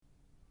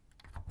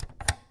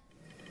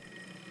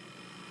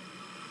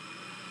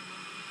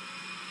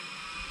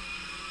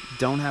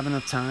Don't have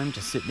enough time to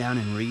sit down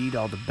and read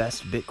all the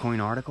best Bitcoin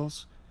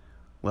articles?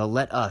 Well,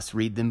 let us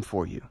read them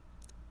for you.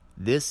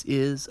 This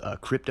is a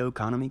Crypto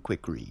Economy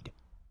Quick Read.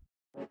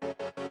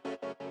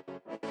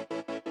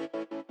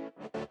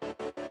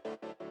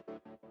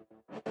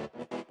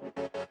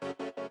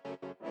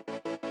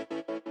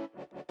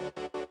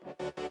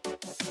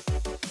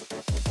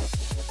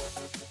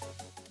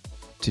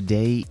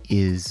 Today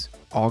is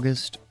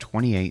August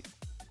 28th,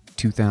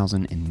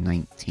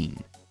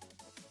 2019.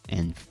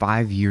 And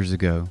 5 years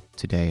ago,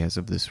 today as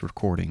of this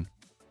recording,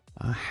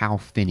 Hal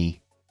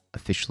Finney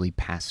officially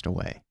passed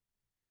away.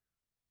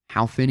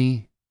 Hal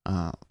Finney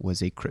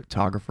was a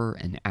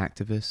cryptographer and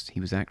activist.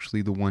 He was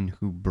actually the one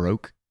who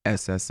broke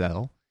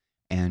SSL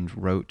and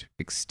wrote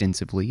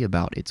extensively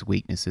about its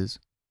weaknesses.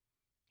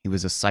 He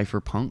was a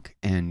cypherpunk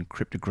and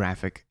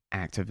cryptographic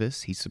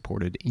activist. He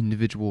supported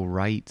individual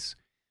rights,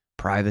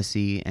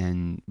 privacy,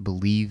 and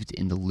believed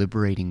in the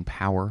liberating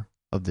power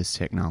of this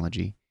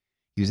technology.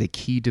 He was a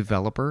key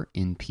developer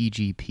in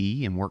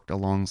PGP and worked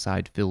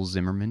alongside Phil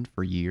Zimmermann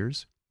for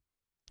years.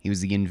 He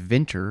was the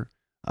inventor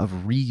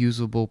of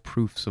reusable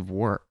proofs of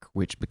work,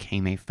 which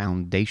became a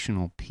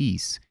foundational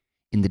piece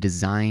in the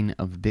design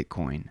of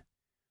Bitcoin.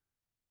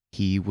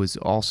 He was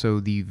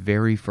also the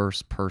very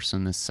first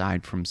person,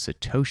 aside from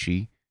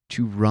Satoshi,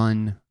 to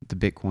run the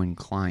Bitcoin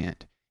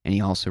client. And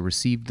he also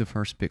received the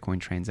first Bitcoin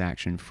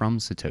transaction from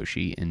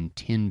Satoshi in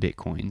 10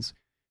 Bitcoins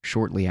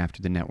shortly after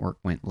the network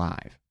went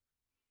live.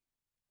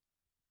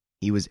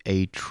 He was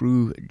a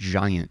true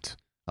giant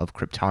of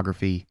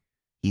cryptography.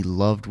 He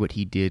loved what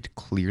he did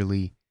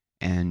clearly,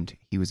 and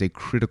he was a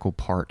critical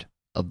part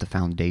of the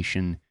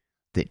foundation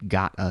that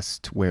got us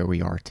to where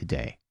we are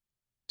today.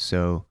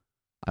 So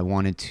I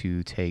wanted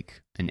to take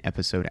an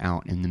episode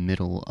out in the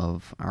middle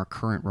of our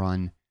current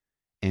run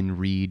and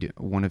read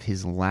one of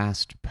his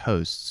last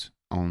posts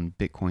on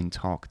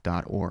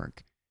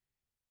bitcointalk.org.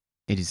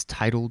 It is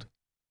titled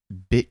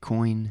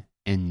Bitcoin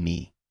and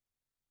Me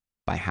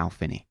by Hal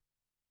Finney.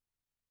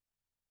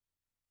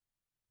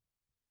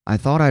 I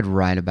thought I'd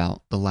write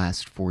about the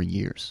last 4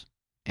 years,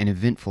 an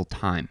eventful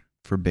time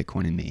for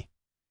Bitcoin and me.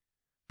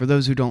 For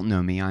those who don't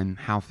know me, I'm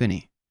Hal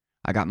Finney.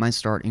 I got my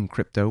start in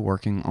crypto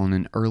working on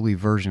an early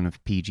version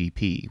of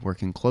PGP,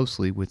 working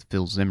closely with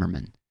Phil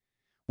Zimmermann.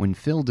 When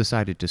Phil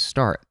decided to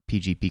start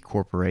PGP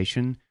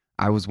Corporation,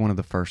 I was one of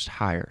the first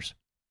hires.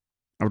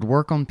 I would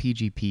work on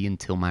PGP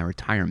until my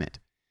retirement.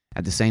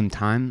 At the same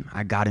time,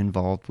 I got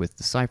involved with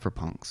the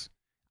cypherpunks.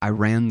 I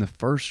ran the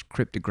first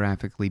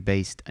cryptographically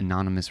based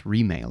anonymous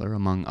remailer,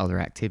 among other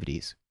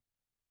activities.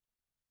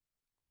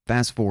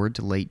 Fast forward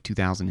to late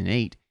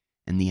 2008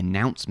 and the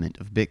announcement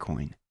of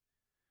Bitcoin.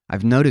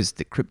 I've noticed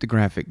that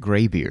cryptographic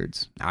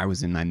graybeards, I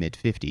was in my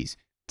mid-50s,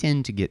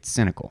 tend to get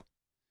cynical.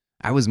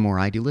 I was more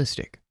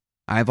idealistic.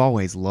 I've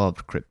always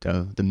loved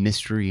crypto, the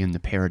mystery and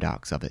the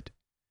paradox of it.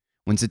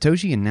 When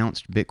Satoshi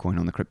announced Bitcoin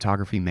on the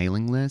cryptography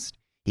mailing list,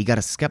 he got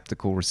a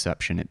skeptical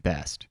reception at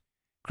best.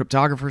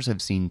 Cryptographers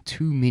have seen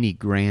too many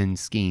grand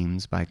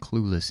schemes by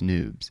clueless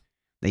noobs.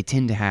 They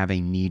tend to have a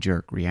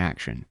knee-jerk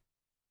reaction.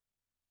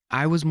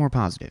 I was more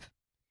positive.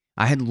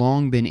 I had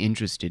long been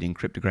interested in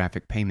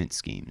cryptographic payment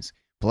schemes.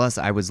 Plus,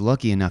 I was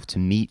lucky enough to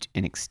meet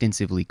and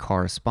extensively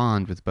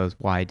correspond with both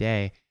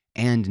Day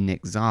and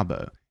Nick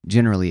Szabo,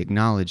 generally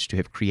acknowledged to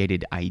have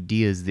created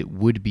ideas that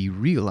would be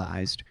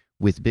realized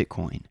with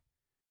Bitcoin.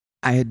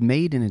 I had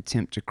made an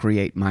attempt to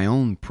create my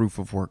own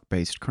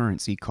proof-of-work-based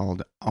currency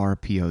called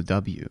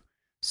RPOW,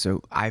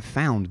 so I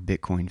found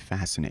Bitcoin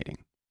fascinating.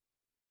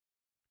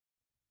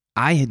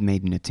 I had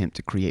made an attempt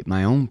to create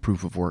my own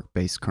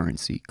proof-of-work-based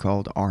currency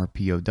called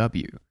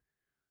RPOW,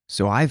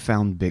 so I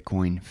found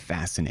Bitcoin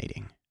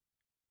fascinating.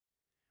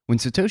 When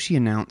Satoshi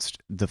announced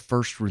the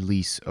first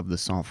release of the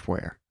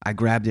software, I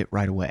grabbed it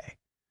right away.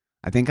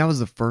 I think I was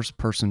the first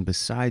person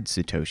besides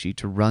Satoshi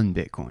to run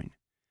Bitcoin.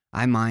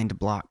 I mined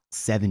block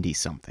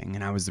 70-something,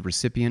 and I was the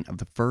recipient of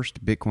the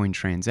first Bitcoin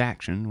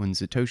transaction when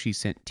Satoshi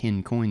sent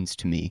 10 coins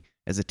to me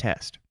as a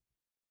test.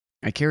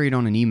 I carried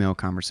on an email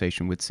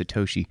conversation with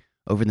Satoshi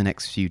over the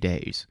next few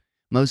days,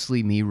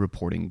 mostly me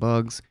reporting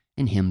bugs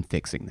and him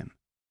fixing them.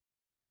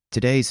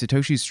 Today,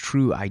 Satoshi's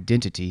true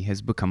identity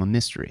has become a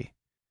mystery.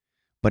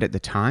 But at the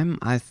time,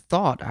 I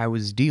thought I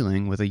was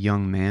dealing with a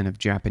young man of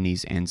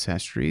Japanese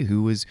ancestry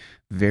who was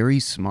very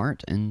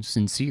smart and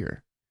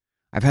sincere.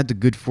 I've had the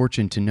good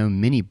fortune to know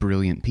many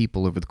brilliant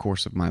people over the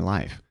course of my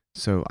life,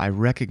 so I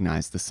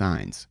recognized the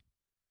signs.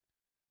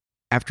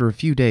 After a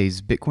few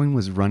days, Bitcoin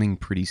was running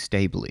pretty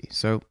stably,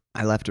 so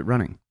I left it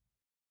running.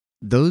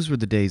 Those were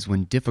the days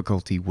when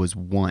difficulty was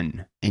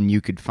 1, and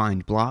you could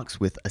find blocks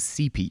with a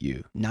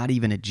CPU, not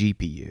even a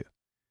GPU.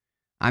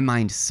 I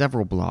mined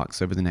several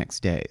blocks over the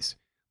next days,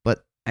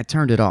 but I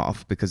turned it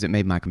off because it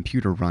made my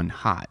computer run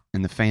hot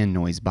and the fan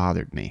noise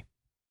bothered me.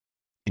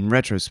 In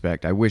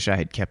retrospect, I wish I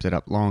had kept it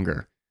up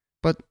longer,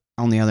 but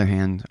on the other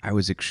hand, I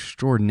was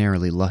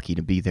extraordinarily lucky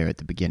to be there at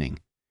the beginning.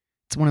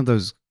 It's one of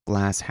those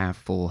glass half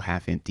full,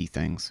 half empty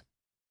things.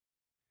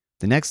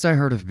 The next I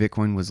heard of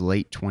Bitcoin was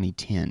late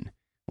 2010,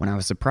 when I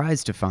was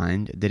surprised to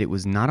find that it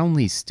was not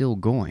only still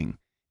going,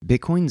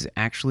 Bitcoins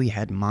actually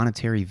had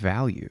monetary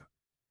value.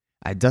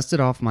 I dusted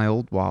off my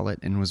old wallet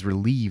and was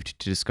relieved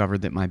to discover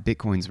that my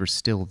Bitcoins were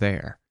still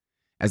there.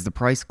 As the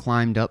price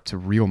climbed up to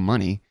real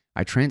money,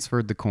 I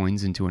transferred the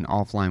coins into an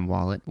offline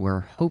wallet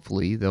where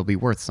hopefully they'll be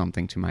worth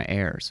something to my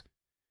heirs.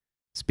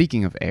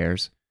 Speaking of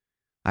heirs,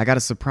 I got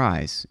a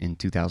surprise in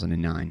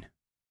 2009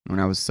 when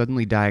I was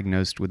suddenly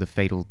diagnosed with a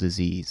fatal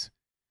disease.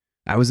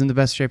 I was in the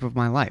best shape of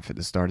my life at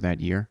the start of that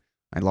year.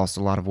 I'd lost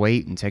a lot of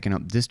weight and taken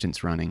up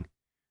distance running.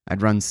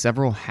 I'd run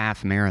several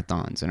half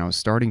marathons and I was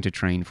starting to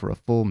train for a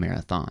full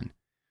marathon.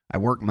 I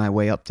worked my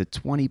way up to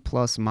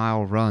 20-plus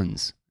mile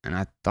runs and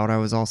I thought I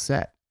was all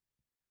set.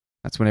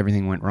 That's when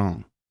everything went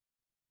wrong.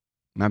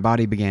 My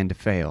body began to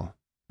fail.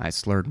 I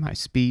slurred my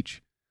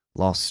speech,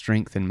 lost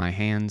strength in my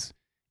hands,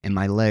 and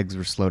my legs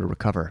were slow to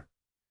recover.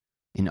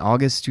 In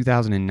August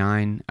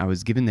 2009, I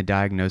was given the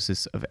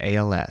diagnosis of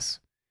ALS,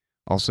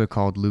 also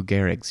called Lou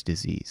Gehrig's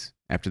disease,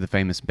 after the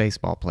famous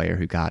baseball player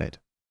who got it.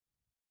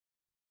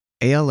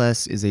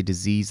 ALS is a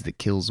disease that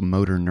kills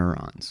motor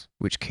neurons,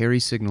 which carry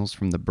signals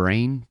from the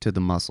brain to the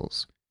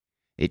muscles.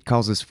 It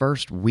causes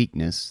first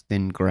weakness,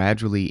 then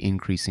gradually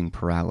increasing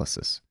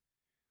paralysis.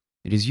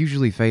 It is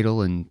usually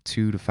fatal in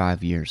 2 to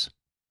 5 years.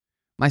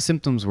 My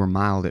symptoms were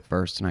mild at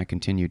first and I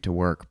continued to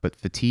work, but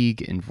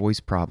fatigue and voice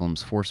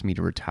problems forced me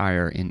to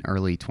retire in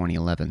early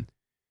 2011.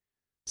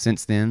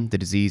 Since then, the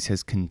disease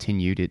has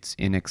continued its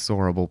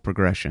inexorable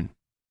progression.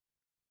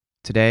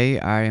 Today,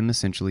 I am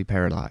essentially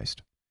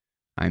paralyzed.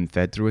 I am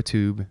fed through a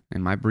tube,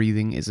 and my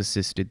breathing is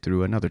assisted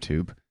through another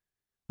tube.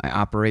 I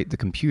operate the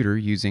computer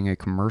using a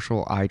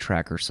commercial eye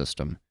tracker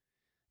system.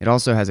 It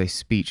also has a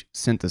speech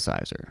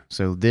synthesizer,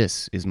 so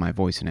this is my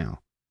voice now.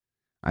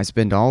 I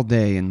spend all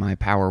day in my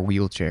power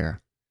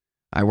wheelchair.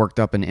 I worked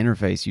up an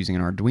interface using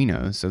an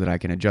Arduino so that I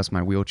can adjust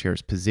my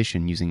wheelchair's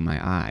position using my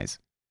eyes.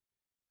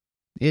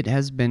 It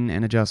has been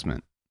an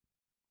adjustment,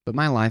 but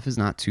my life is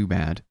not too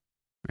bad.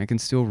 I can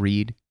still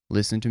read,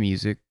 listen to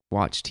music,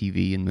 watch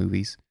TV and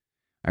movies.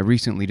 I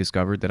recently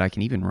discovered that I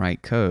can even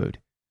write code.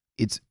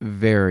 It's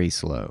very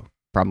slow,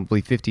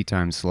 probably 50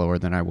 times slower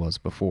than I was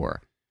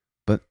before,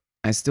 but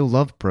I still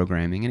love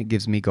programming and it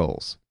gives me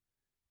goals.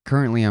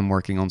 Currently, I'm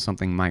working on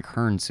something Mike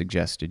Hearn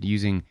suggested,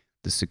 using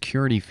the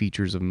security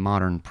features of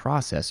modern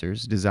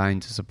processors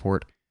designed to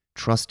support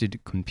trusted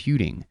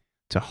computing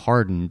to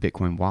harden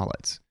Bitcoin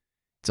wallets.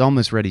 It's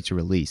almost ready to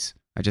release.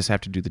 I just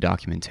have to do the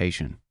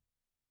documentation.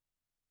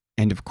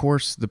 And of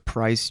course, the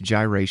price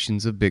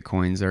gyrations of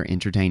Bitcoins are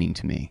entertaining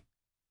to me.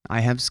 I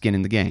have skin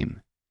in the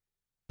game.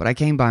 But I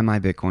came by my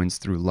Bitcoins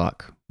through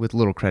luck, with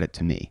little credit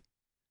to me.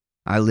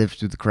 I lived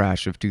through the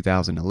crash of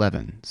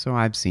 2011, so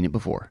I've seen it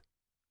before.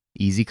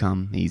 Easy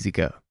come, easy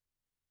go.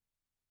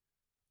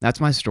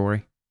 That's my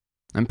story.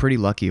 I'm pretty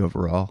lucky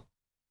overall.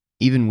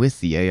 Even with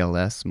the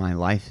ALS, my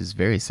life is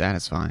very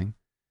satisfying,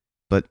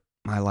 but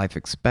my life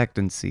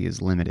expectancy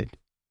is limited.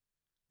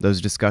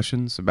 Those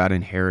discussions about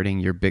inheriting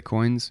your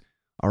Bitcoins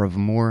are of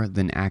more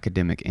than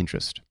academic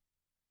interest.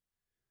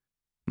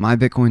 My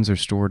Bitcoins are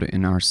stored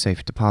in our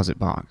safe deposit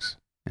box,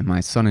 and my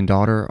son and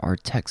daughter are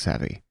tech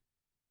savvy.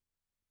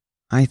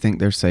 I think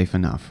they're safe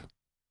enough.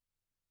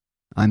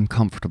 I'm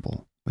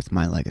comfortable with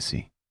my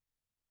legacy.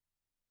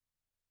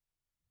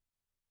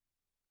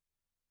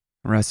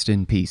 Rest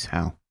in peace,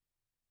 Hal.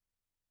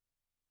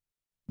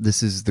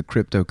 This is the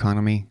Crypto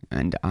Economy,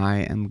 and I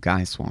am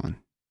Guy Swan.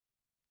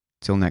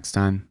 Till next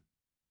time,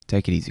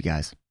 take it easy,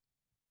 guys.